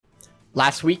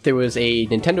Last week there was a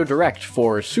Nintendo Direct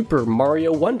for Super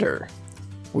Mario Wonder.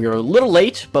 We were a little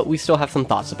late, but we still have some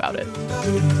thoughts about it.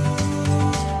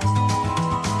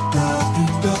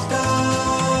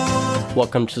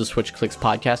 Welcome to the Switch Clicks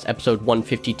Podcast, episode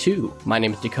 152. My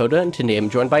name is Dakota, and today I'm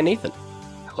joined by Nathan.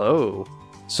 Hello.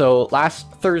 So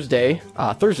last Thursday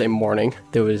morning,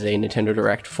 there was a Nintendo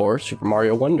Direct for Super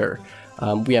Mario Wonder.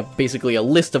 We have basically a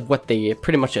list of what they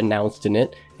pretty much announced in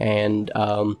it, and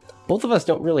both of us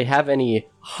don't really have any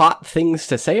hot things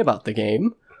to say about the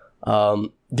game.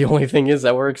 The only thing is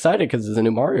that we're excited because it's a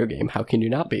new Mario game. How can you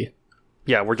not be?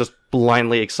 Yeah, we're just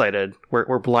blindly excited.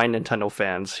 We're blind Nintendo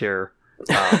fans here.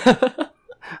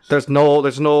 There's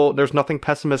nothing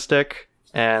pessimistic,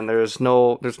 and there's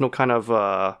no kind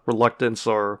of reluctance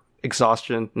or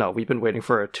exhaustion. No, we've been waiting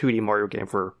for a 2D Mario game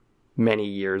for many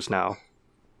years now.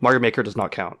 Mario Maker does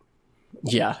not count.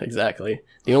 Yeah, exactly.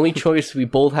 The only choice we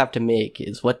both have to make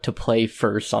is what to play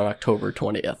first on October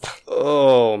 20th.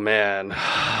 Oh, man.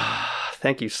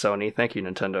 Thank you, Sony. Thank you,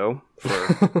 Nintendo,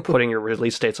 for putting your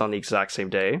release dates on the exact same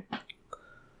day.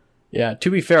 Yeah, to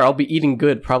be fair, I'll be eating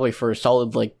good probably for a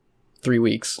solid, 3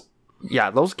 weeks. Yeah,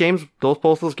 both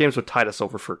those games would tide us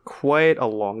over for quite a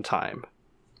long time.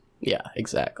 Yeah,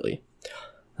 exactly.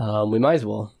 We might as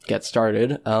well get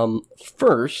started.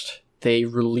 First, they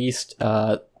released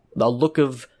the look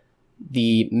of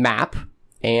the map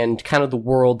and kind of the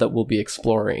world that we'll be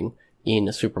exploring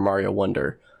in Super Mario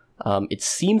Wonder. It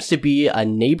seems to be a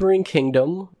neighboring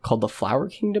kingdom called the Flower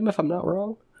Kingdom, if I'm not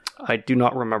wrong. I do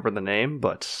not remember the name,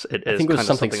 but it is I think it was kind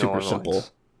something of super simple.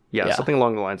 Yeah, something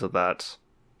along the lines of that.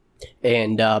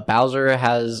 And Bowser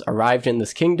has arrived in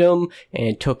this kingdom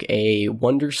and took a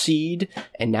Wonder Seed,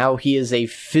 and now he is a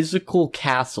physical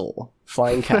castle,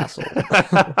 flying castle.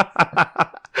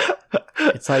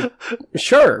 It's like,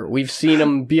 sure, we've seen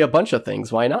him be a bunch of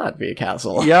things. Why not be a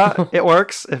castle? Yeah, it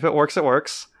works. If it works, it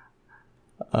works.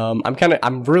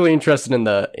 I'm really interested in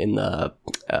the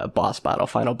boss battle,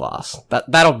 final boss.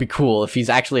 That'll be cool if he's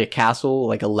actually a castle,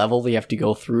 like a level you have to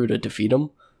go through to defeat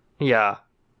him. Yeah,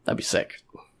 that'd be sick.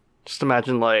 Just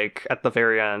imagine, at the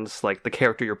very end, the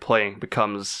character you're playing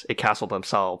becomes a castle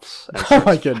themselves. And Oh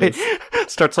my goodness!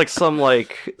 Starts some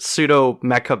pseudo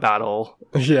mecha battle.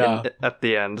 Yeah. At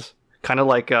the end, kind of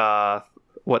like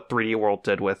what 3D World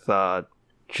did with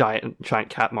Giant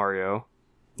Cat Mario.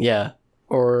 Yeah.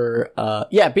 Or,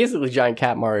 basically Giant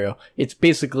Cat Mario. It's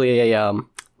basically a,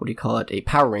 what do you call it? A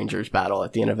Power Rangers battle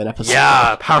at the end of an episode.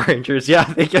 Yeah, Power Rangers, yeah,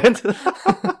 they get into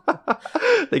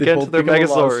they get into their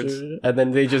Megazords. And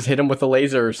then they just hit him with a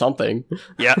laser or something.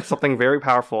 Yeah, something very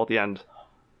powerful at the end.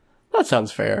 That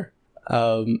sounds fair.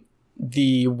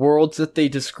 The worlds that they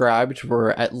described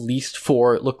were at least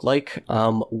 4, it looked like.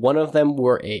 One of them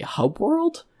were a hub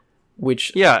world,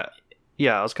 which... Yeah, it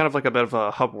was kind of like a bit of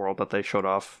a hub world that they showed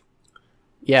off.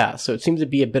 Yeah, so it seems to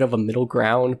be a bit of a middle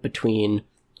ground between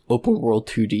open world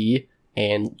 2D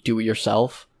and do it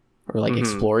yourself, or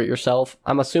explore it yourself.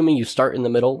 I'm assuming you start in the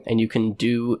middle and you can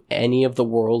do any of the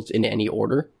worlds in any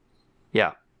order.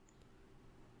 Yeah.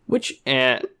 Which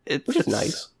is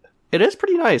nice. It is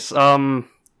pretty nice. I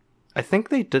think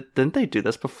didn't they do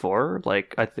this before?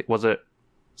 Was it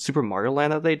Super Mario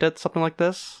Land that they did something like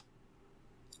this?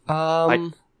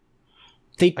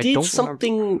 They did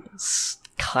something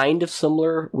kind of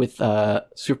similar with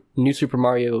New Super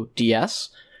Mario DS,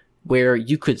 where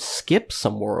you could skip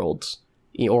some worlds,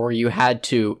 or you had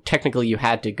to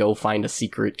go find a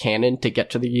secret cannon to get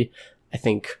to the, I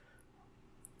think,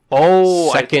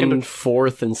 second,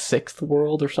 fourth, and sixth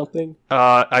world or something.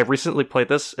 I recently played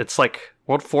this. It's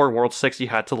World 4 and World 6, you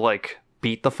had to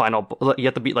beat the final, you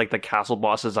have to beat the castle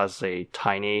bosses as a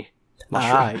tiny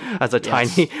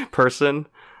tiny person.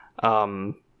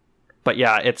 But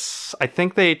yeah, I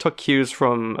think they took cues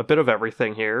from a bit of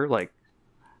everything here. They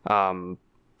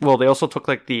also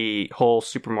took the whole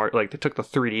Super Mario, they took the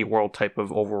 3D world type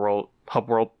of overworld hub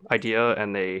world idea,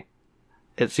 and it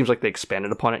seems like they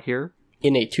expanded upon it here.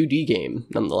 In a 2D game,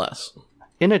 nonetheless.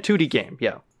 In a 2D game,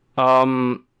 yeah.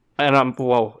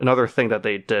 Another thing that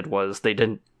they did was they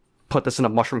didn't put this in a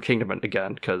Mushroom Kingdom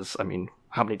again, because,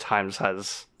 how many times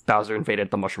has Bowser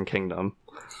invaded the Mushroom Kingdom?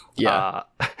 Yeah.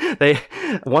 They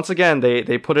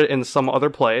put it in some other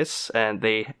place, and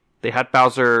they had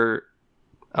Bowser,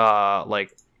 quote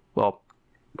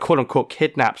unquote,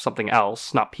 kidnap something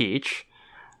else, not Peach.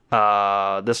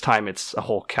 This time it's a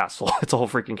whole castle. It's a whole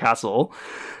freaking castle.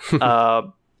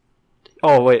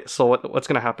 Oh wait, so what's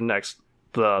gonna happen next?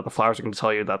 The flowers are gonna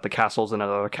tell you that the castle's in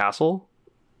another castle?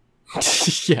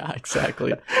 Yeah,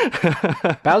 exactly.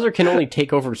 Bowser can only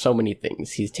take over so many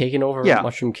things. He's taken over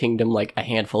Mushroom Kingdom like a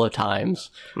handful of times.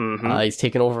 He's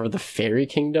taken over the Fairy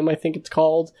Kingdom, I think it's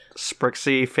called.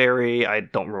 Sprixie Fairy, I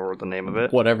don't remember the name of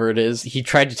it. Whatever it is. He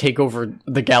tried to take over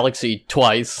the galaxy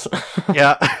twice.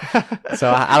 Yeah.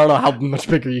 So I don't know how much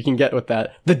bigger you can get with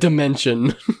that. The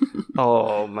dimension.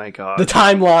 Oh my god. The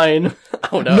timeline.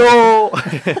 Oh no. No!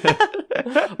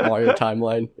 Mario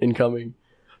timeline incoming.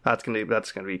 That's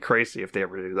gonna be crazy if they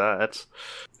ever do that.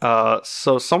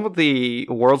 So some of the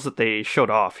worlds that they showed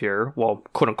off here, well,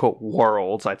 quote unquote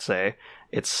worlds, I'd say.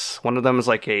 It's one of them is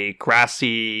like a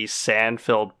grassy,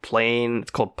 sand-filled plain.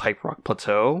 It's called Pipe Rock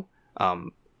Plateau.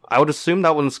 I would assume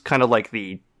that one's kind of like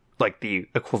the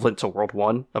equivalent to World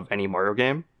 1 of any Mario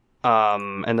game.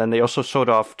 And then they also showed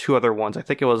off 2 other ones. I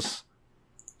think it was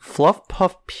Fluff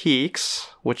Puff Peaks,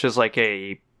 which is like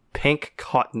a pink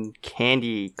cotton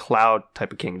candy cloud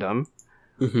type of kingdom.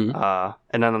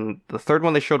 And then the third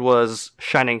one they showed was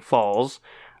Shining Falls.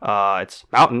 It's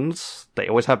mountains. They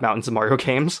always have mountains in Mario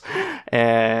games.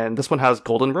 And this one has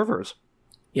golden rivers.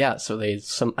 Yeah, so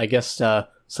I guess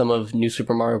some of New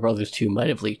Super Mario Bros. 2 might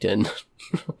have leaked in.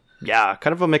 Yeah,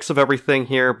 kind of a mix of everything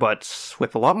here, but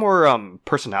with a lot more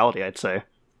personality, I'd say.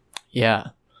 Yeah.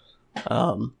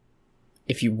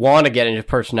 If you want to get into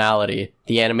personality,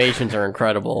 the animations are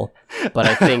incredible, but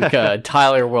I think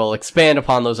Tyler will expand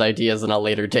upon those ideas in a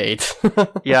later date.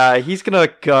 Yeah, he's gonna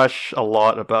gush a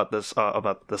lot about this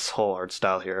whole art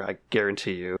style here, I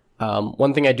guarantee you.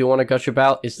 One thing I do want to gush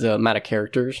about is the amount of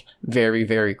characters. Very,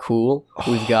 very cool.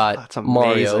 We've got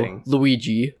Mario,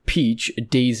 Luigi, Peach,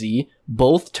 Daisy,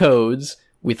 both Toads.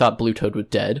 We thought Blue Toad was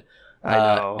dead. I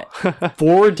know.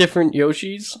 4 different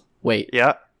Yoshis. Wait.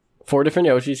 Yeah. 4 different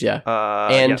Yoshis, yeah.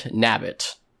 And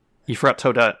Nabbit. You forgot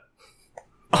Toadette.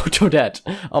 Oh, Toadette.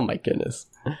 Oh my goodness.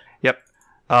 Yep.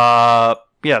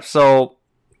 Yeah, so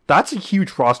that's a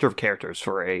huge roster of characters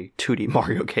for a 2D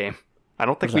Mario game. I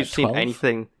don't think we've seen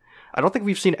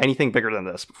anything bigger than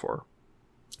this before.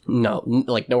 No,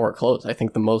 like nowhere close. I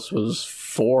think the most was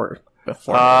 4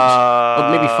 before.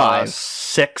 Maybe 5.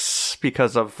 6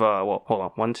 because of hold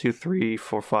on. 1, 2, 3,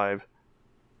 4, 5.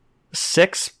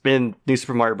 6 in New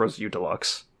Super Mario Bros. U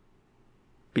Deluxe.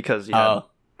 Because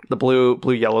the blue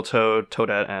yellow Toad,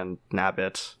 Toadette, and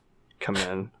Nabbit come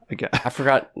in again. I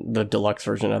forgot the deluxe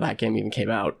version of that game even came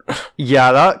out.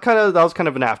 Yeah, that was kind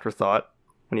of an afterthought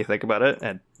when you think about it.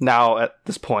 And now at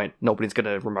this point, nobody's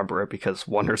gonna remember it because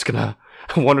Wonder's gonna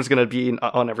be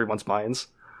on everyone's minds.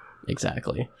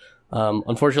 Exactly.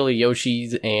 Unfortunately,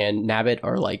 Yoshi's and Nabbit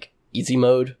are like easy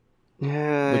mode.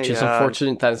 Yeah, which is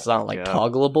unfortunate that it's not like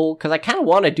toggleable, because I kind of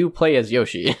want to play as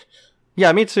Yoshi.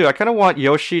 Yeah, me too. I kind of want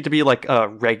Yoshi to be like a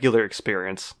regular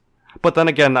experience. But then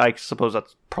again, I suppose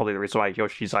that's probably the reason why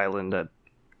Yoshi's Island and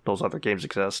those other games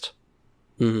exist.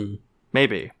 Mm-hmm.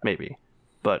 Maybe.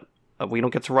 But we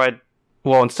don't get to ride...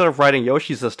 Well, instead of riding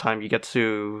Yoshi's this time, you get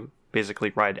to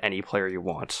basically ride any player you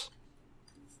want.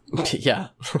 Yeah.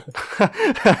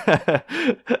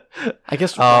 I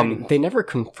guess they never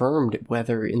confirmed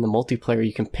whether in the multiplayer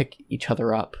you can pick each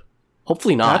other up.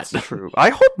 Hopefully not. That's true. I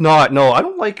hope not. No, I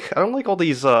don't like all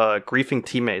these griefing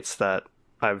teammates that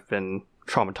I've been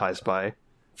traumatized by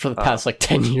for the past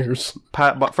 10 years.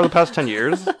 For the past 10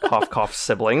 years, cough cough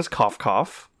siblings, cough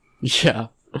cough. Yeah.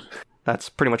 That's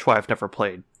pretty much why I've never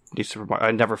played New Super Mario.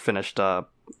 I never finished New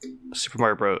Super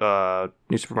Mario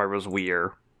Bros. Wii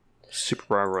or Super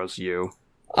Mario Bros. U.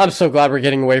 I'm so glad we're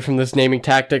getting away from this naming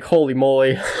tactic. Holy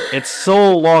moly. It's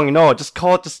so long. No, just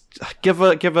call it, just give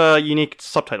a unique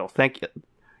subtitle. Thank you.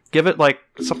 Give it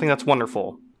something that's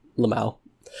wonderful. Lamau.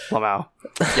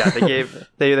 Yeah,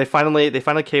 they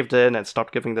finally caved in and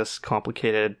stopped giving this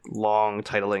complicated, long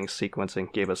titling sequence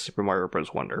and gave us Super Mario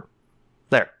Bros. Wonder.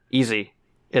 There. Easy.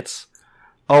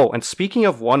 And speaking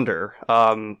of Wonder,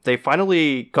 they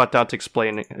finally got down to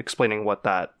explaining what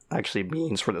that actually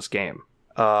means for this game.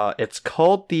 It's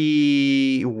called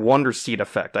the Wonder Seed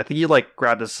effect. I think you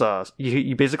grab this,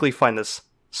 you basically find this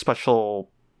special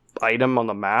item on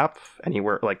the map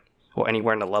anywhere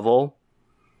in the level.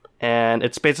 And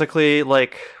it's basically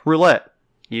like roulette.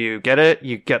 You get it,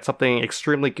 you get something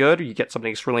extremely good, or you get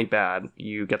something extremely bad.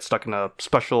 You get stuck in a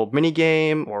special mini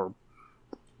game, or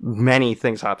many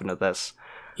things happen to this.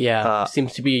 Yeah,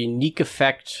 seems to be a unique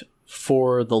effect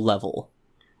for the level.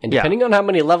 And depending on how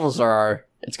many levels there are,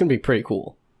 it's going to be pretty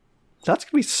cool. That's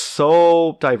going to be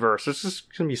so diverse. There's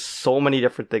just going to be so many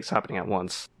different things happening at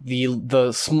once.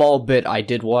 The small bit I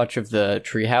did watch of the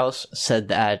treehouse said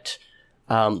that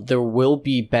there will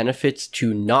be benefits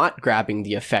to not grabbing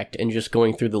the effect and just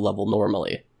going through the level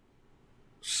normally.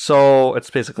 So it's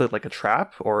basically like a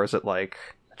trap, or is it like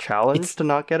a challenge to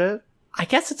not get it? I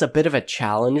guess it's a bit of a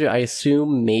challenge. I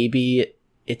assume maybe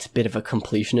it's a bit of a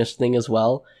completionist thing as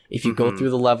well. If you go through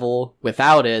the level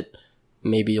without it,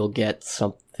 maybe you'll get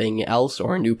something else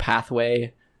or a new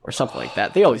pathway or something like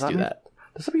that. They always do that.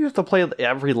 Does that mean you have to play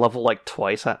every level like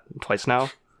twice now?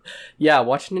 Yeah,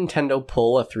 watch Nintendo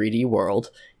pull a 3D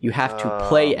World. You have to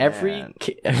play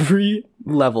every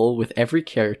level with every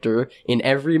character in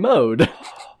every mode.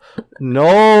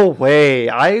 No way!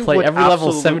 I Play would every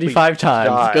level 75 times.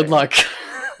 die. Good luck.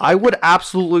 I would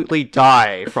absolutely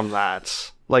die from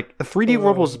that. Like, 3D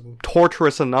World was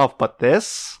torturous enough, but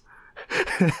this?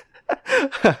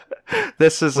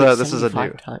 this is a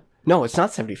new. No, it's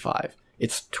not 75.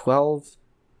 It's 12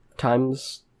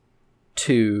 times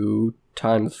 2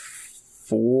 times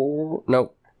 4.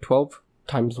 No, 12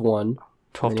 times 1.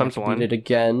 12 times 1. Beat it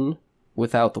again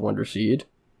without the Wonder Seed.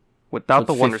 Without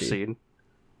So the Wonder 50. Seed.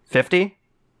 50?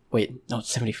 Wait, no, it's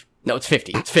 70. No, it's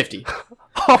 50. It's 50.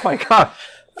 Oh my god!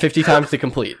 50 times to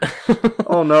complete.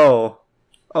 Oh no.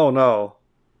 Oh no.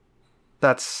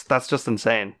 That's just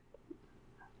insane.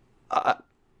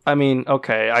 I mean,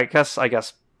 okay, I guess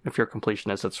if you're a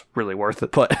completionist, it's really worth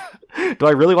it, but do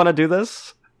I really want to do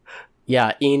this?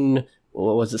 Yeah, in,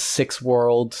 what was it, 6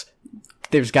 worlds,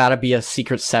 there's gotta be a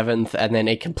secret 7th, and then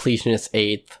a completionist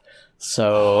 8th,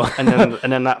 so... and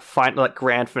then that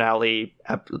grand finale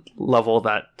level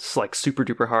that's like super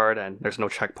duper hard, and there's no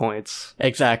checkpoints.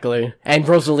 Exactly. And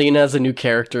Rosalina is a new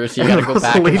character, so you gotta go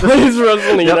back and Rosalina. play as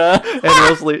Rosalina. Yep. And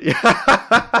Rosalie...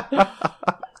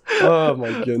 Oh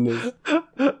my goodness.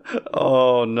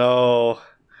 Oh no.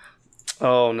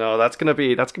 Oh no, that's gonna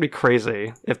be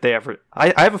crazy if they ever.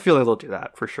 I have a feeling they'll do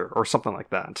that for sure, or something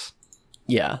like that.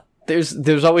 Yeah.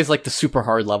 There's always like the super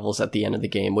hard levels at the end of the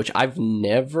game, which I've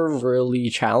never really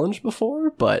challenged before,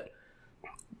 but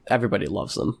everybody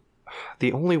loves them.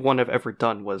 The only one I've ever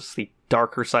done was the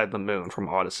Darker Side of the Moon from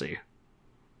Odyssey.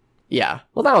 Yeah.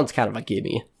 Well, that one's kind of a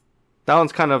gimme. That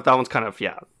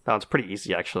one's pretty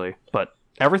easy actually, but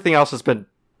everything else has been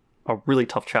a really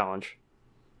tough challenge.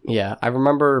 Yeah, I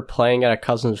remember playing at a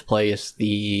cousin's place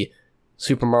the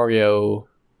Super Mario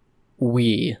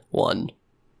Wii one.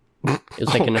 It was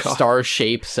like in a star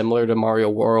shape similar to Mario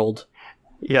World.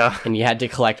 Yeah. And you had to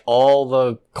collect all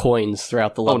the coins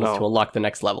throughout the levels to unlock the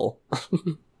next level.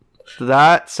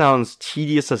 That sounds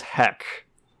tedious as heck.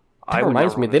 That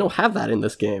reminds me, they don't have that in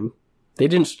this game. They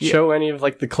didn't show any of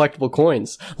like the collectible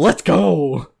coins. Let's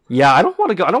go! Yeah, I don't want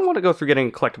to go through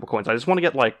getting collectible coins. I just want to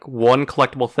get like one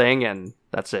collectible thing and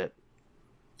that's it.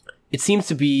 It seems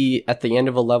to be at the end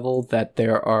of a level that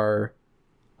there are,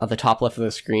 at the top left of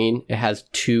the screen, it has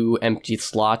 2 empty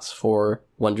slots for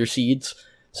Wonder Seeds.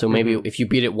 So maybe if you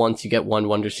beat it once, you get 1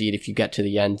 Wonder Seed. If you get to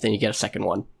the end, then you get a second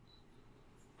one.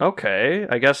 Okay,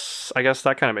 I guess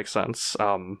that kind of makes sense.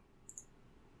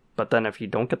 But then if you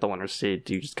don't get the Wonder Seed,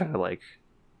 do you just kind of like,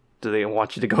 do they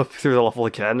want you to go through the level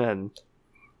again and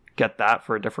get that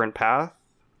for a different path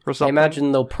or something? I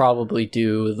imagine they'll probably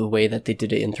do the way that they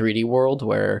did it in 3D World,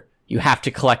 where you have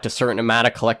to collect a certain amount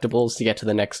of collectibles to get to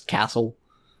the next castle.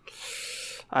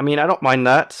 I mean, I don't mind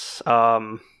that.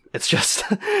 It's just,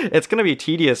 it's going to be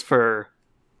tedious for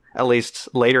at least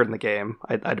later in the game,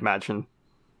 I'd imagine.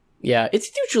 Yeah,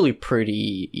 it's usually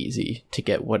pretty easy to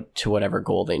get to whatever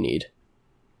goal they need.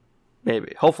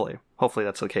 Maybe. Hopefully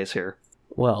that's the case here.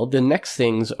 Well, the next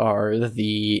things are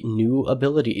the new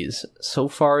abilities. So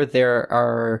far, there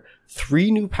are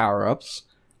 3 new power-ups,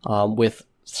 with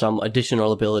some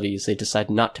additional abilities they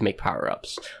decided not to make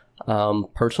power-ups.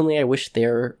 Personally, I wish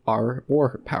there are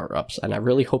more power-ups, and I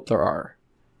really hope there are.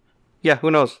 Yeah, who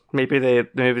knows? Maybe they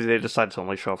decide to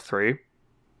only show off 3.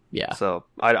 Yeah. So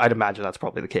I'd imagine that's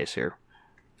probably the case here.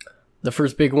 The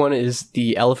first big one is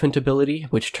the elephant ability,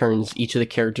 which turns each of the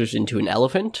characters into an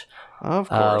elephant. Of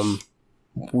course.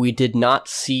 We did not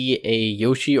see a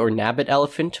Yoshi or Nabbit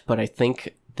elephant, but I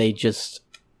think they just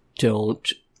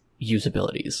don't use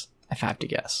abilities, if I have to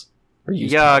guess. Or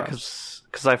use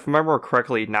because if I remember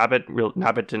correctly,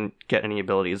 Nabbit didn't get any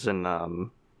abilities in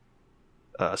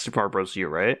Super Mario Bros. U,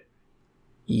 right?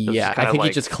 Yeah, I think he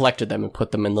just collected them and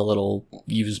put them in the little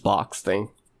use box thing.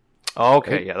 Oh,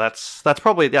 okay, right? Yeah, that's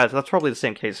probably the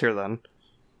same case here then.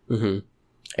 Mm-hmm.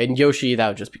 And Yoshi, that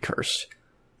would just be cursed.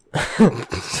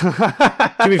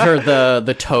 To be fair,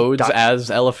 the toads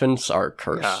as elephants are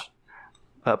cursed.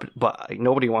 Yeah. But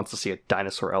nobody wants to see a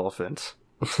dinosaur elephant.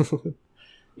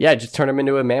 Yeah, just turn them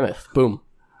into a mammoth. Boom.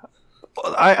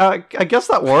 I guess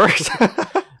that works.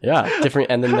 Yeah,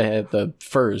 different, and then they have the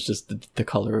fur is just the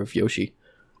color of Yoshi.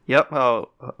 Yep.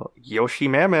 Yoshi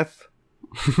Mammoth.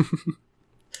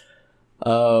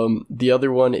 The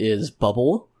other one is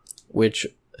Bubble, which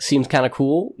seems kind of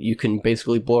cool. You can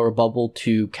basically blow a bubble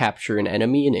to capture an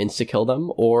enemy and insta-kill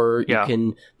them, or you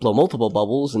can blow multiple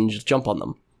bubbles and just jump on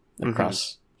them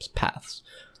across paths.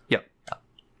 Yep.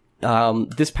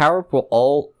 This power-up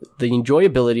the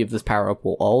enjoyability of this power-up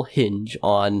will all hinge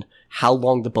on how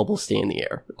long the bubbles stay in the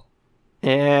air.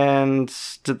 And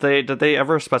did they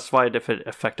ever specify if it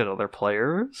affected other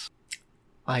players?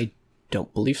 I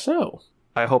don't believe so.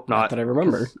 I hope not. Not that I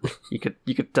remember. You could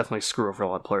definitely screw over a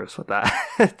lot of players with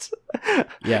that.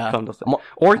 Yeah.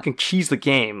 Or you can cheese the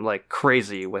game like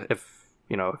crazy if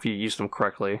you use them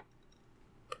correctly.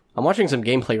 I'm watching some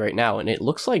gameplay right now, and it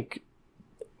looks like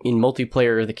in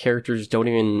multiplayer the characters don't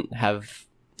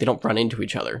run into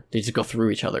each other. They just go through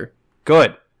each other.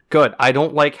 Good. I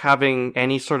don't like having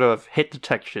any sort of hit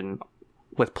detection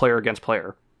with player against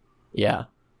player. Yeah.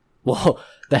 Well,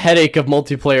 the headache of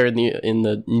multiplayer in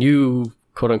the new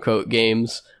quote-unquote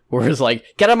games, where it's like,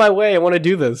 get out of my way, I want to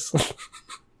do this.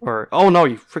 Or, oh no,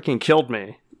 you freaking killed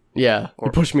me. Yeah, or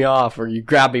you pushed me off, or you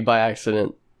grabbed me by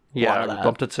accident. Yeah, you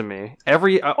bumped into me.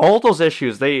 All those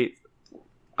issues, I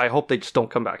hope they just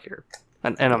don't come back here.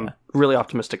 And I'm really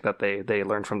optimistic that they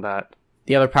learn from that.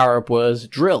 The other power-up was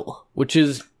Drill, which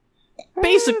is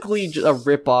basically a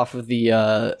rip-off of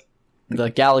the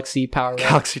Galaxy power-up.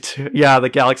 Galaxy 2. Yeah, the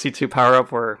Galaxy 2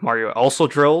 power-up where Mario also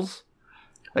drills.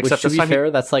 Except to be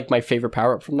fair, that's like my favorite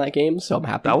power-up from that game, so I'm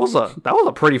happy. That was a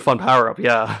pretty fun power-up,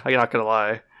 yeah. I'm not gonna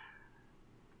lie.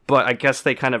 But I guess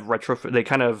they kind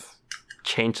of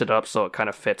changed it up so it kind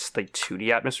of fits the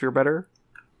 2D atmosphere better.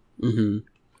 Mm-hmm.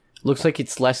 Looks like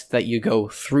it's less that you go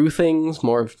through things,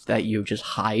 more that you just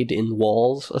hide in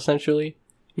walls, essentially.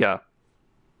 Yeah.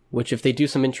 Which, if they do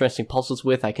some interesting puzzles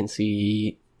with, I can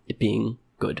see it being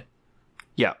good.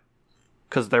 Yeah.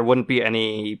 Because there wouldn't be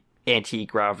any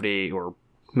anti-gravity or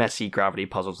messy gravity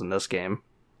puzzles in this game.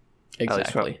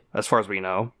 Exactly. As far as we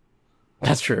know.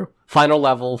 That's true. Final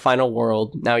level, final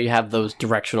world. Now you have those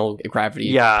directional gravity.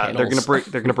 Yeah, panels.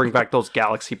 they're gonna bring back those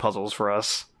galaxy puzzles for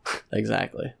us.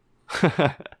 Exactly.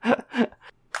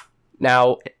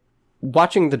 Now,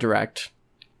 watching the direct,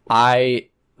 and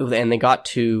they got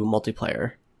to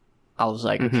multiplayer, I was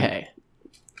like, okay,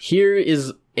 here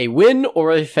is a win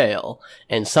or a fail.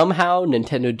 And somehow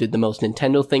Nintendo did the most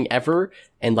Nintendo thing ever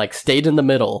and stayed in the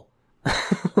middle.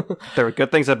 There were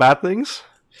good things and bad things?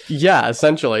 Yeah,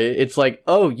 essentially. It's like,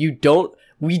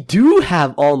 we do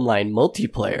have online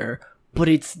multiplayer, but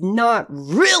it's not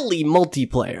really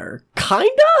multiplayer.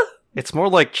 Kinda? It's more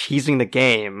like cheesing the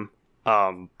game,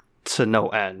 to no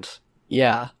end.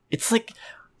 Yeah. It's like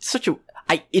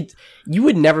you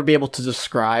would never be able to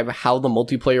describe how the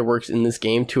multiplayer works in this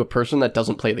game to a person that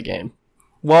doesn't play the game.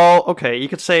 Well, okay, you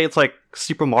could say it's like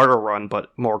Super Mario Run,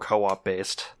 but more co-op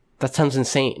based. That sounds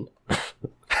insane. Because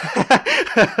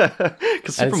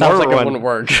Super Mario Run wouldn't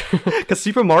work. Because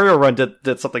Super Mario Run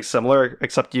did something similar,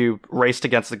 except you raced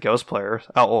against the ghost player.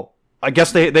 Oh, well, I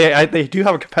guess they do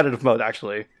have a competitive mode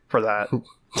actually for that.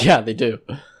 Yeah, they do.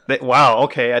 Wow.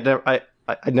 Okay, I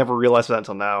never realized that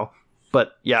until now.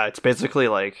 But yeah, it's basically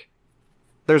like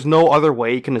there's no other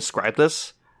way you can describe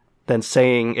this than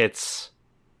saying it's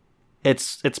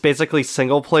basically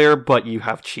single player, but you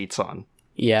have cheats on.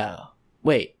 Yeah.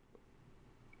 Wait.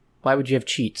 Why would you have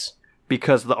cheats?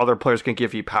 Because the other players can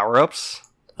give you power-ups.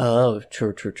 Oh,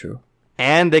 true.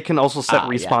 And they can also set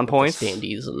respawn points. The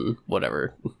standees and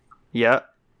whatever. Yeah.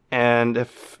 And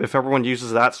if everyone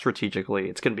uses that strategically,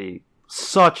 it's going to be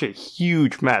such a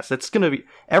huge mess. It's going to be...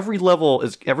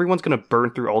 Everyone's going to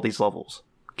burn through all these levels.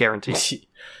 Guaranteed.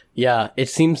 Yeah, it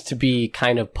seems to be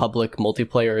kind of public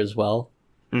multiplayer as well.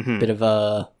 Mm-hmm. Bit of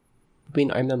a...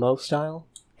 MMO style?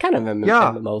 Kind of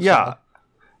MMO style.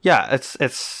 Yeah,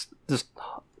 it's just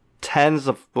tens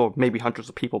of, well, maybe hundreds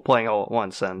of people playing all at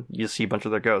once, and you see a bunch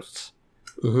of their ghosts.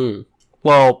 Mm-hmm.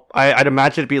 Well, I'd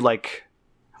imagine it'd be like...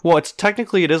 Well,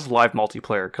 it is live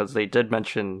multiplayer, because they did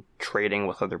mention trading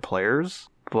with other players,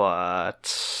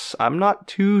 but I'm not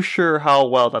too sure how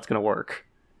well that's going to work.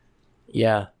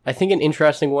 Yeah. I think an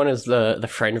interesting one is the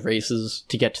friend races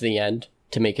to get to the end,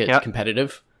 to make it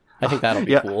competitive. I think that'll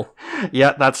be cool.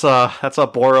 Yeah, that's a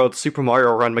borrowed Super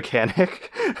Mario Run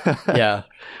mechanic. Yeah.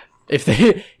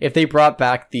 If they brought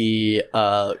back the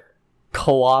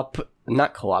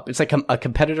not co-op, it's like a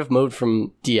competitive mode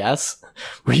from DS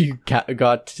where you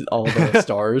got all the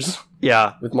stars.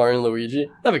 Yeah, with Mario and Luigi.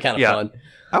 That'd be kind of fun.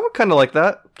 I would kind of like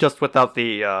that, just without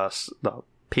the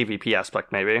PvP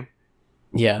aspect, maybe.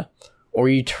 Yeah, or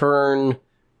you turn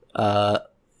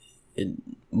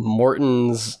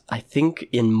Morton's, I think,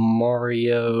 in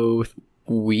Mario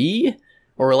Wii,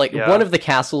 or one of the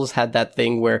castles had that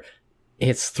thing where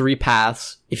It's 3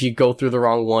 paths. If you go through the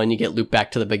wrong one, you get looped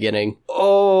back to the beginning.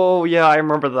 Oh yeah, I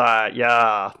remember that.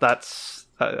 Yeah, that's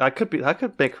that could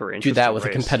make her interesting. Do that with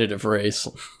race. a competitive race.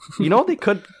 You know, they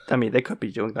could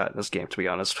be doing that in this game. To be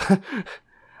honest,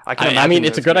 I mean,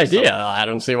 it's a good idea. I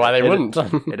don't see why they wouldn't.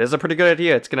 It is a pretty good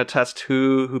idea. It's going to test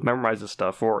who memorizes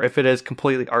stuff, or if it is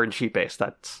completely RNG based,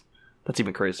 that's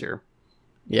even crazier.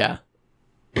 Yeah.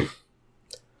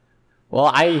 Well,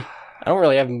 I don't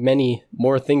really have many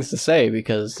more things to say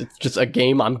because it's just a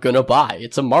game I'm gonna buy.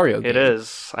 It's a Mario game. It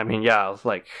is. I mean, yeah,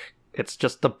 like it's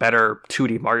just a better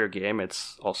 2D Mario game.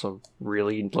 It's also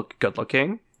really good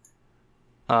looking.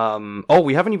 Oh,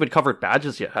 we haven't even covered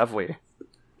badges yet, have we?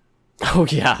 Oh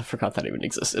yeah, I forgot that even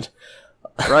existed.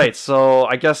 Right. So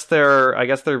I guess they're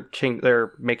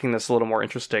making this a little more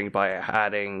interesting by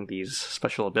adding these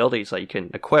special abilities that you can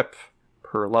equip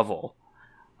per level.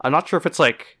 I'm not sure if it's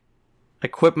like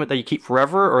equipment that you keep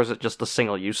forever, or is it just a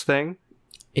single-use thing?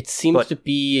 It seems to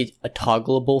be a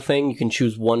toggleable thing. You can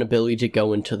choose one ability to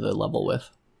go into the level with.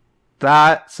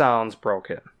 That sounds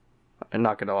broken. I'm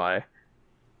not gonna lie.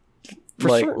 For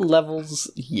certain levels,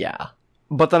 yeah.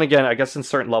 But then again, I guess in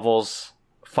certain levels,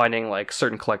 finding like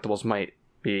certain collectibles might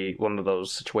be one of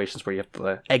those situations where you have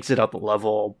to exit out the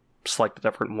level, select a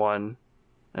different one,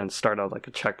 and start out like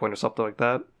a checkpoint or something like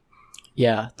that.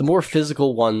 Yeah, the more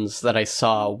physical ones that I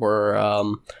saw were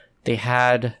they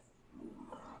had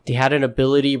an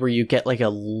ability where you get like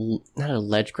not a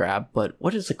ledge grab, but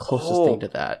what is the closest thing to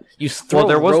that? You throw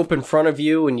a rope in front of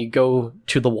you and you go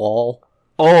to the wall.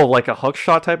 Oh, like a hook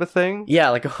shot type of thing? Yeah,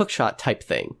 like a hook shot type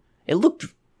thing. It looked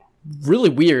really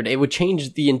weird. It would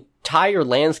change the entire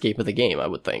landscape of the game, I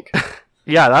would think.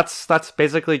 Yeah, that's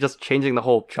basically just changing the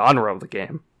whole genre of the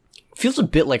game. Feels a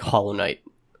bit like Hollow Knight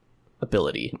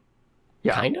ability.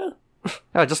 Yeah. Kinda?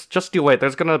 Yeah, just you wait.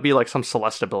 There's gonna be like some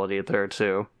Celeste ability there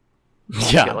too.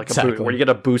 Yeah, get, like, exactly. where you get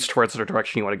a boost towards the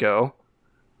direction you want to go.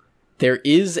 There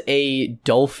is a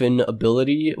dolphin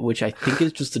ability, which I think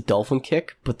is just a dolphin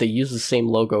kick, but they use the same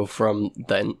logo from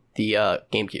the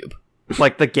GameCube.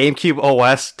 Like the GameCube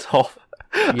OS dolphin.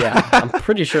 Yeah, I'm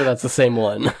pretty sure that's the same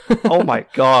one. Oh my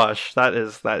gosh, that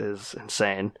is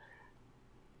insane.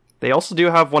 They also do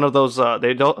have one of those.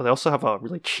 They also have a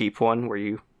really cheap one where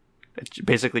it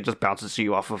basically just bounces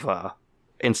you off of a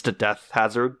instant death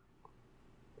hazard.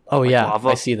 Oh like yeah, lava.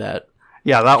 I see that.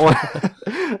 Yeah, that one.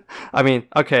 I mean,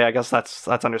 okay, I guess that's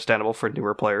understandable for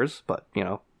newer players, but you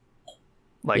know,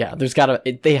 like yeah,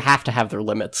 they have to have their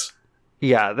limits.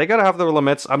 Yeah, they gotta have their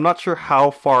limits. I'm not sure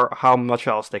how much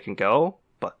else they can go,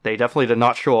 but they definitely did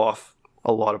not show off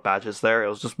a lot of badges there. It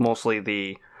was just mostly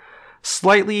the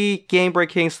slightly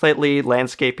game-breaking, slightly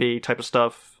landscapey type of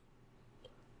stuff.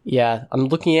 Yeah, I'm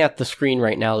looking at the screen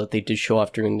right now that they did show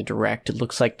off during the Direct. It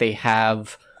looks like they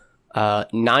have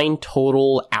 9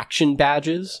 total action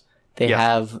badges. They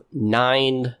have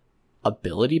 9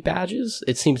 ability badges.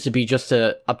 It seems to be just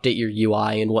to update your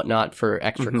UI and whatnot for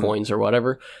extra coins or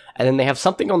whatever. And then they have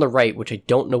something on the right, which I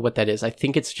don't know what that is. I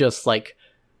think it's just like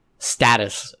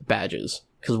status badges,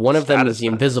 because one of them is the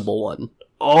invisible one.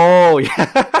 Oh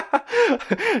yeah,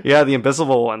 yeah, the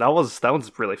invisible one. That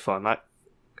one's really fun. That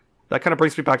kind of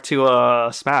brings me back to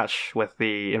Smash with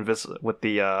the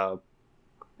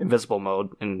invisible mode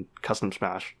in Custom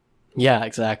Smash. Yeah,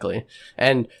 exactly.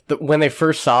 And when they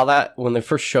first showed that,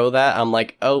 I'm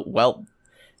like, oh well,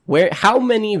 how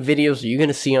many videos are you going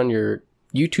to see on your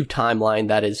YouTube timeline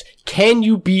that is, can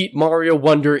you beat Mario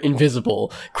Wonder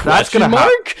invisible? That's gonna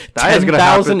mark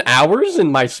 10,000 hours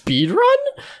in my speed run.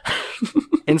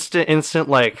 instant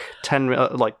like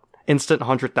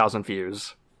 100,000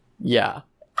 views. Yeah,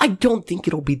 I don't think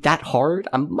it'll be that hard.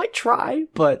 I might try,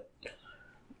 but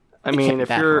I mean,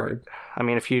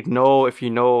 if you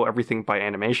know everything by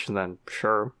animation, then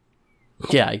sure.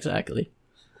 Yeah, exactly.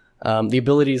 The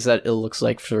abilities that it looks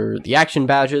like for the action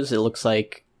badges, it looks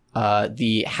like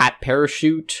the hat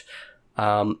parachute,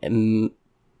 and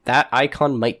that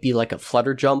icon might be like a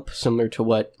flutter jump, similar to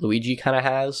what Luigi kind of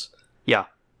has. Yeah.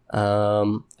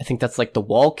 I think that's like the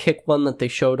wall kick one that they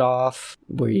showed off,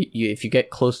 where if you get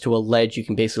close to a ledge, you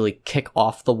can basically kick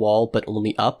off the wall, but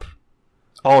only up.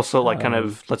 Oh, so like kind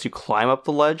of lets you climb up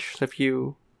the ledge if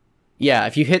you... Yeah,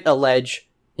 if you hit a ledge,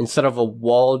 instead of a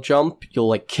wall jump, you'll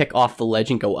like kick off the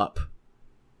ledge and go up.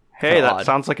 Hey, that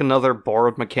sounds like another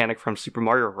borrowed mechanic from Super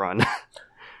Mario Run.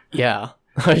 Yeah.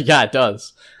 Yeah, it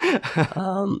does.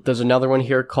 There's another one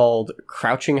here called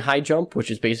Crouching High Jump, which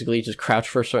is basically just crouch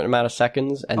for a certain amount of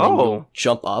seconds and then you'll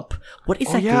jump up. What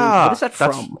is that game? What is that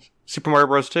from? That's Super Mario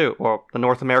Bros. 2, or the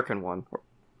North American one, or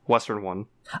Western one.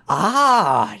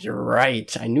 Ah, you're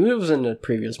right. I knew it was in a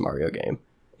previous Mario game.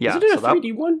 Yeah, is it a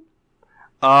 3D one?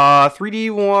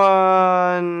 3D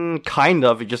one, kind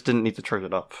of. You just didn't need to charge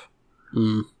it up.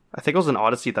 I think it was in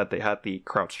Odyssey that they had the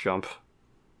crouch jump.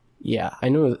 Yeah, I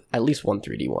know at least one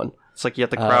 3D one. It's like you have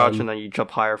to crouch and then you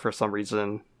jump higher for some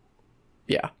reason.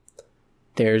 Yeah.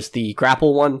 There's the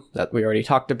grapple one that we already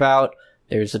talked about.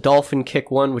 There's a dolphin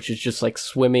kick one, which is just like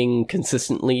swimming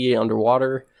consistently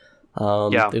underwater.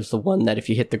 There's the one that if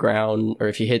you hit the ground, or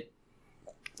if you hit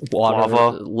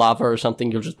lava or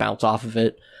something, you'll just bounce off of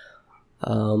it.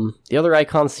 The other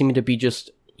icons seem to be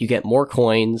just, you get more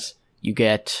coins, you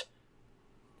get...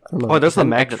 I don't know, there's the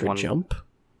magnet one. Jump?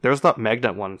 There's that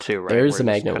magnet one too, right? There's the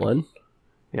magnet one.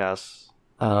 Yes.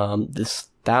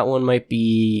 That one might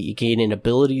be, you gain an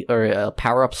ability, or a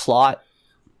power-up slot.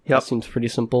 Yep. That seems pretty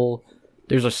simple.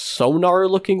 There's a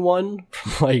sonar-looking one,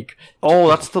 like... Oh,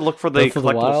 that's to look for the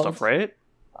collectible stuff, right?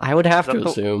 I would have to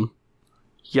assume.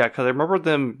 Yeah, because I remember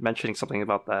them mentioning something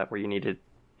about that, where you needed,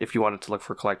 if you wanted to look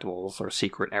for collectibles or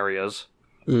secret areas,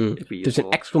 it'd be useful. There's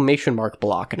an exclamation mark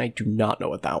block, and I do not know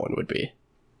what that one would be.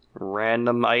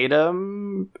 Random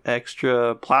item,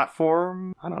 extra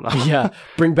platform, I don't know. Yeah,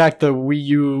 bring back the Wii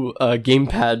U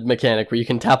gamepad mechanic where you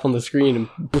can tap on the screen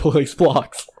and place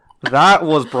blocks. That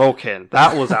was broken.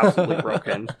 That was absolutely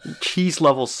broken. Cheese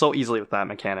levels so easily with that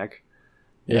mechanic.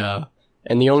 Yeah,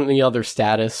 and the only other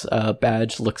status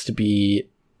badge looks to be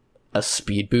a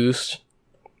speed boost.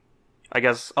 I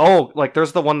guess. Oh, like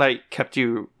there's the one that kept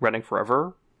you running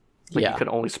forever. Like yeah, you could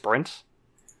only sprint.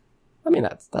 I mean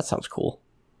that sounds cool.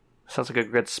 Sounds like a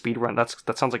good speed run. That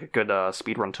sounds like a good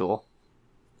speed run tool.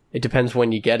 It depends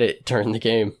when you get it during the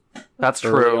game. That's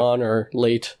early true. On or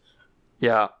late.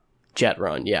 Yeah. Jet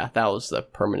run. Yeah, that was the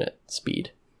permanent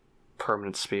speed.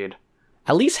 Permanent speed.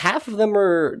 At least half of them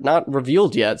are not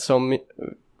revealed yet, so I'm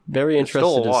very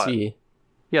interested to see.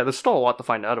 Yeah, there's still a lot to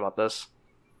find out about this.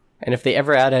 And if they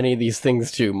ever add any of these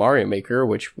things to Mario Maker,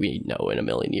 which we know in a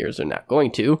million years they're not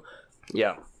going to.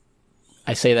 Yeah.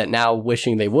 I say that now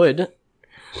wishing they would.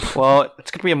 Well,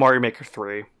 it's going to be a Mario Maker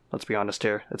 3. Let's be honest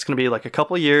here. It's going to be like a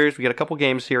couple of years. We get a couple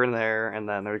games here and there, and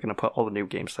then they're going to put all the new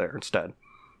games there instead.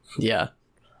 Yeah.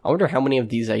 I wonder how many of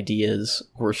these ideas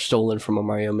were stolen from a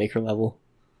Mario Maker level.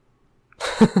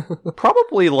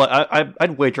 Probably,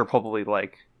 I'd wager probably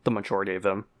like the majority of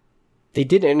them. They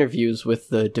did interviews with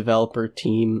the developer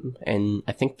team and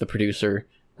I think the producer,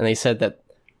 and they said that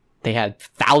they had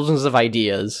thousands of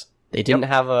ideas. They didn't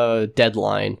have a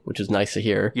deadline, which is nice to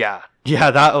hear. Yeah,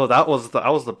 that was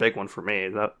the big one for me.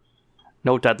 That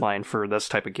no deadline for this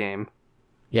type of game.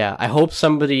 Yeah, I hope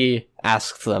somebody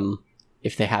asks them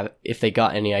if they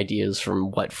got any ideas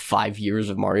from 5 years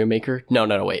of Mario Maker. No,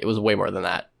 wait, it was way more than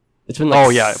that. It's been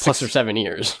like 6 or 7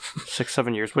 years.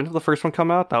 6-7 years. When did the first one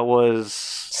come out? That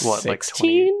was what,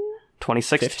 16? like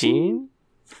 2016?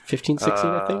 15, 16,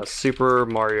 I think. Super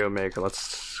Mario Maker.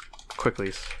 Let's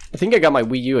quickly. I think I got my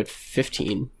Wii U at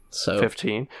 15. So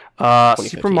 15.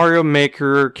 Super Mario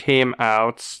Maker came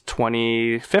out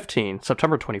 2015,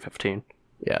 September 2015.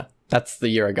 Yeah, that's the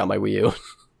year I got my Wii U.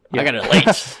 Yeah. I got it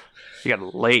late. You got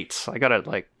it late. I got it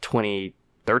like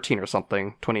 2013 or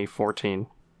something, 2014.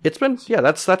 It's been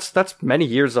that's many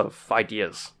years of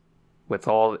ideas, with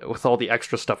all the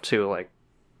extra stuff too, like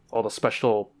all these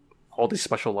special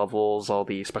levels, all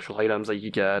the special items that you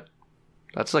get.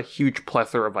 That's a huge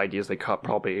plethora of ideas they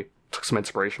probably took some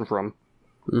inspiration from.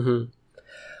 Mm-hmm.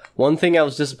 One thing I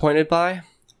was disappointed by: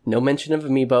 no mention of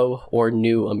Amiibo or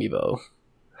new Amiibo.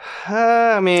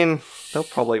 I mean, they'll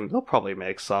probably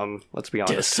make some. Let's be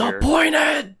honest.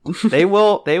 Disappointed. They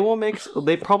will make.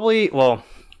 They probably. Well,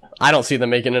 I don't see them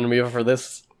making an Amiibo for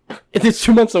this. If it's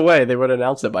 2 months away, they would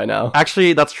announce it by now.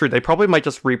 Actually, that's true. They probably might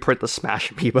just reprint the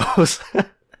Smash Amiibos.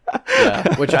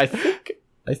 Yeah, which I think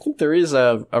there is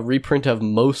a reprint of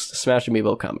most Smash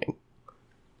Amiibo coming.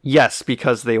 Yes,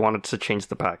 because they wanted to change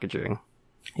the packaging.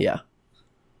 Yeah.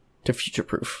 To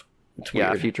future-proof.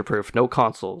 Yeah, future-proof. No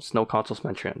consoles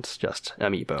mentioned. Just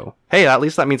Amiibo. Hey, at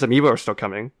least that means Amiibo are still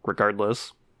coming,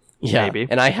 regardless. Yeah, maybe.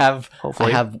 And I have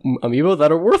Amiibo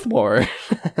that are worth more.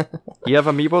 You have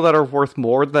Amiibo that are worth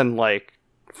more than, like,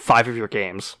 5 of your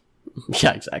games.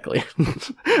 Yeah, exactly.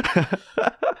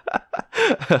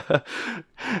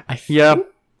 I think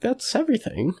that's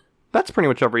everything. That's pretty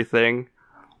much everything.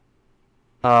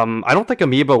 I don't think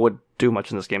Amiibo would do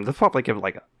much in this game. They'll probably give,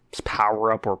 like, a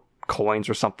power-up or coins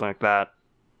or something like that.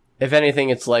 If anything,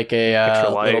 it's like a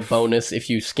little bonus. If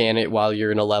you scan it while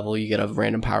you're in a level, you get a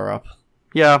random power-up.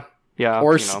 Yeah.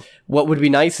 Or what would be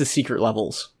nice is secret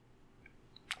levels.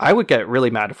 I would get really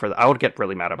mad for that. I would get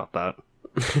really mad about that.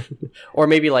 Or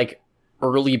maybe like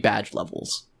early badge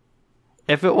levels.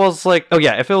 If it was like, oh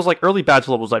yeah, if it was like early badge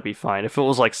levels, I'd be fine. If it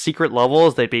was like secret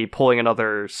levels, they'd be pulling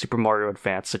another Super Mario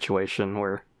Advance situation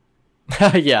where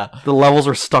Yeah, the levels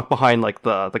are stuck behind like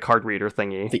the card reader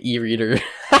thingy. the e-reader.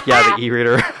 Yeah, the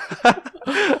e-reader.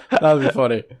 That would be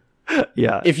funny.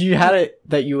 Yeah. If you had it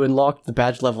that you unlocked the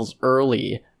badge levels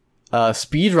early,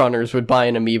 speedrunners would buy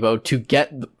an amiibo to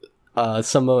get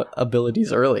some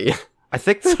abilities early. I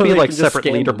think there'd So be they like can just separate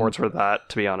scan them. leaderboards for that,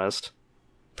 to be honest.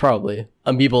 Probably.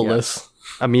 Amiibo-less.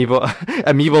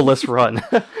 Amiibo-less run.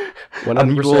 100%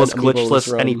 Amiibo-less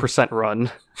glitchless run. any percent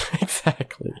run.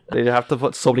 Exactly. They'd have to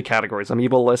put so many categories.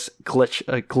 Amiibo-less glitch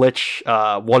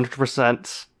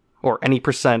 100% or any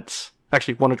percent,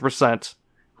 actually 100%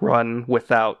 run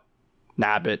without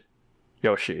Nabbit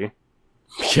Yoshi.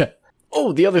 Yeah.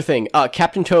 Oh, the other thing.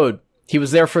 Captain Toad. He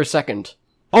was there for a second.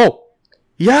 Oh!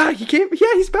 Yeah, he came.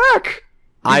 Yeah, he's back!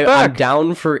 I'm back.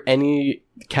 down for any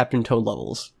Captain Toad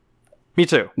levels. Me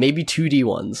too. Maybe 2D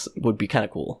ones would be kind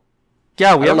of cool.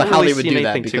 Yeah, I we don't know haven't how really they would seen do that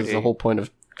anything because 2D. the whole point of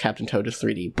Captain Toad is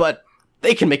 3D. But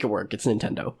they can make it work. It's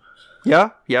Nintendo. Yeah,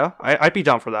 I'd be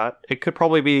down for that. It could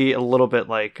probably be a little bit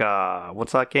like,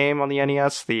 what's that game on the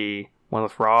NES? The one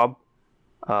with Rob?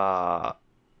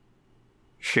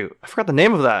 Shoot, I forgot the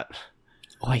name of that.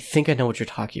 Oh, I think I know what you're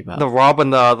talking about. The Rob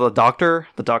and the doctor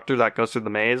that goes through the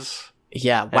maze.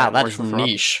 Yeah, wow, that works is with Rob.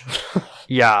 niche.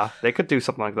 Yeah, they could do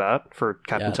something like that for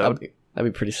Captain Yeah, Toad.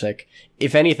 that'd be pretty sick.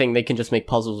 If anything, they can just make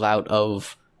puzzles out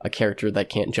of a character that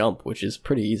can't jump, which is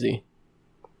pretty easy.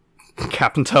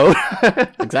 Captain Toad.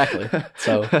 Exactly.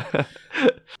 So,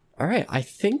 all right, I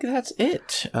think that's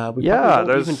it. We Yeah, probably won't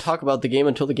there's- even talk about the game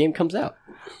until the game comes out.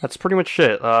 That's pretty much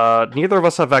it. Neither of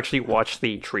us have actually watched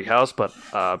the Treehouse, but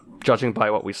judging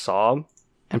by what we saw,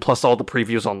 and plus all the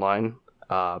previews online,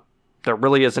 there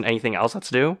really isn't anything else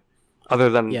that's new, other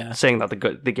than Yeah. saying that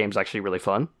the game's actually really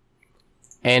fun.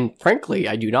 And frankly,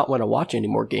 I do not want to watch any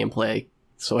more gameplay,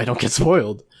 so I don't get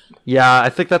spoiled. Yeah, I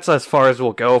think that's as far as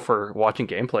we'll go for watching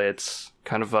gameplay. It's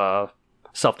kind of a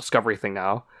self-discovery thing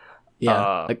now.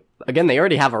 Yeah. Again, they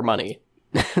already have our money.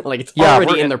 Like, it's Yeah,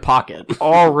 already we're- in their pocket.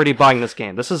 Already buying this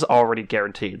game. This is already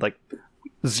guaranteed. Like,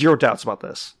 zero doubts about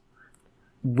this.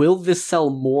 Will this sell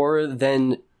more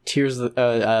than Tears of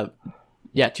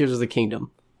the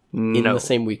Kingdom in No. the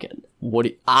same weekend? What?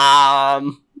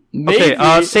 Maybe.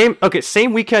 Okay,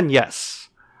 same weekend, yes.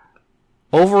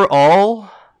 Overall,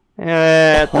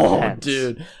 it Oh, depends.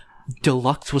 dude.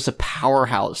 Deluxe was a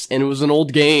powerhouse, and it was an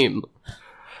old game.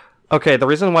 Okay, the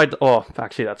reason why... Oh,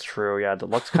 actually, that's true. Yeah,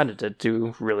 Deluxe kind of did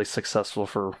do really successful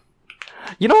for...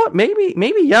 You know what? Maybe,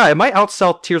 yeah, it might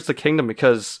outsell Tears of the Kingdom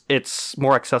because it's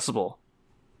more accessible.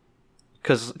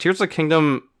 Because Tears of the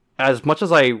Kingdom, as much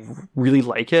as I really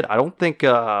like it, I don't think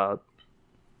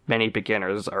many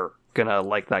beginners are gonna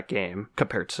like that game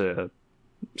compared to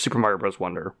Super Mario Bros.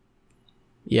 Wonder.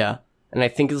 Yeah. And I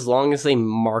think as long as they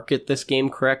market this game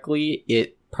correctly,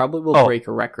 it probably will Oh. break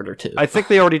a record or two. I think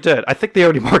they already did. I think they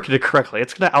already marketed it correctly.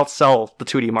 It's gonna outsell the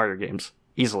 2D Mario games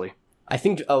easily. I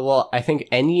think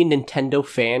any Nintendo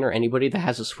fan or anybody that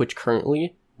has a Switch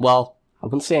currently, well, I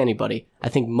wouldn't say anybody. I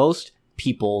think most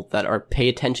people that pay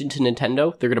attention to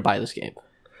Nintendo, they're going to buy this game.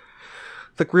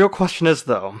 The real question is,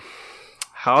 though,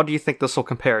 how do you think this will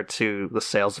compare to the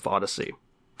sales of Odyssey?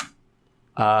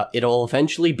 It'll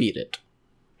eventually beat it.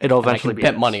 It'll And I eventually can be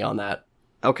bet money on that,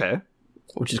 Okay.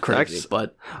 which is crazy, That's-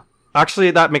 but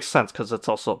Actually, that makes sense because it's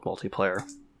also multiplayer.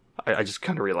 I just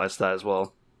kind of realized that as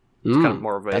well. It's kind of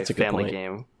more of a that's a good family point.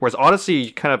 game. Whereas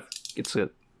Odyssey, it's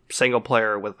a single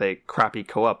player with a crappy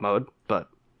co-op mode, but...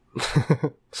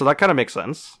 so that kind of makes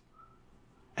sense.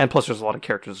 And plus, there's a lot of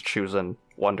characters to choose in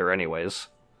Wonder anyways.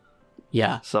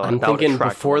 yeah. So I'm that would thinking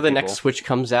attract before more the people. next Switch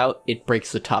comes out, it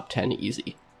breaks the top 10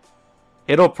 easy.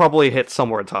 It'll probably hit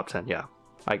somewhere in top 10, yeah.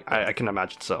 I can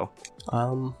imagine so.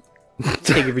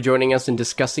 Thank you for joining us in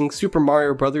discussing Super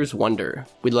Mario Bros. Wonder.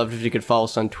 We'd love it if you could follow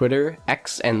us on Twitter,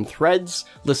 X, and Threads,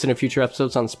 listen to future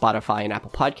episodes on Spotify and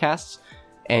Apple Podcasts,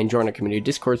 and join our community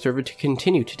Discord server to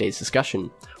continue today's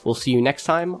discussion. We'll see you next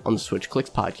time on the Switch Clicks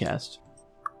podcast.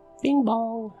 Bing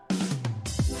bong.